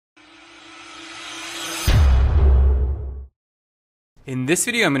In this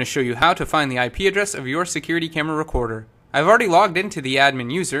video, I'm going to show you how to find the IP address of your security camera recorder. I've already logged into the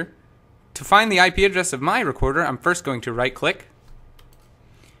admin user. To find the IP address of my recorder, I'm first going to right-click,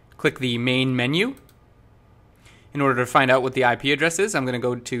 click the main menu. In order to find out what the IP address is, I'm going to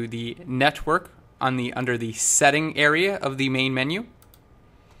go to the network under the setting area of the main menu.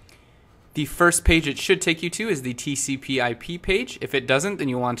 The first page it should take you to is the TCP/IP page. If it doesn't, then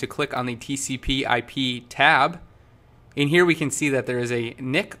you'll want to click on the TCP/IP tab. In here we can see that there is a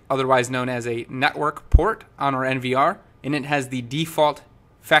NIC, otherwise known as a network port, on our NVR, and it has the default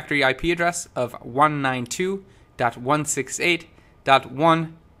factory IP address of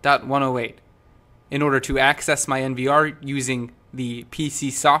 192.168.1.108. In order to access my NVR using the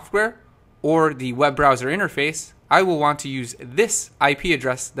PC software or the web browser interface, I will want to use this IP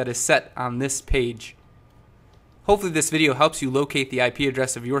address that is set on this page. Hopefully this video helps you locate the IP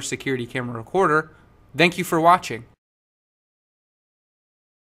address of your security camera recorder. Thank you for watching.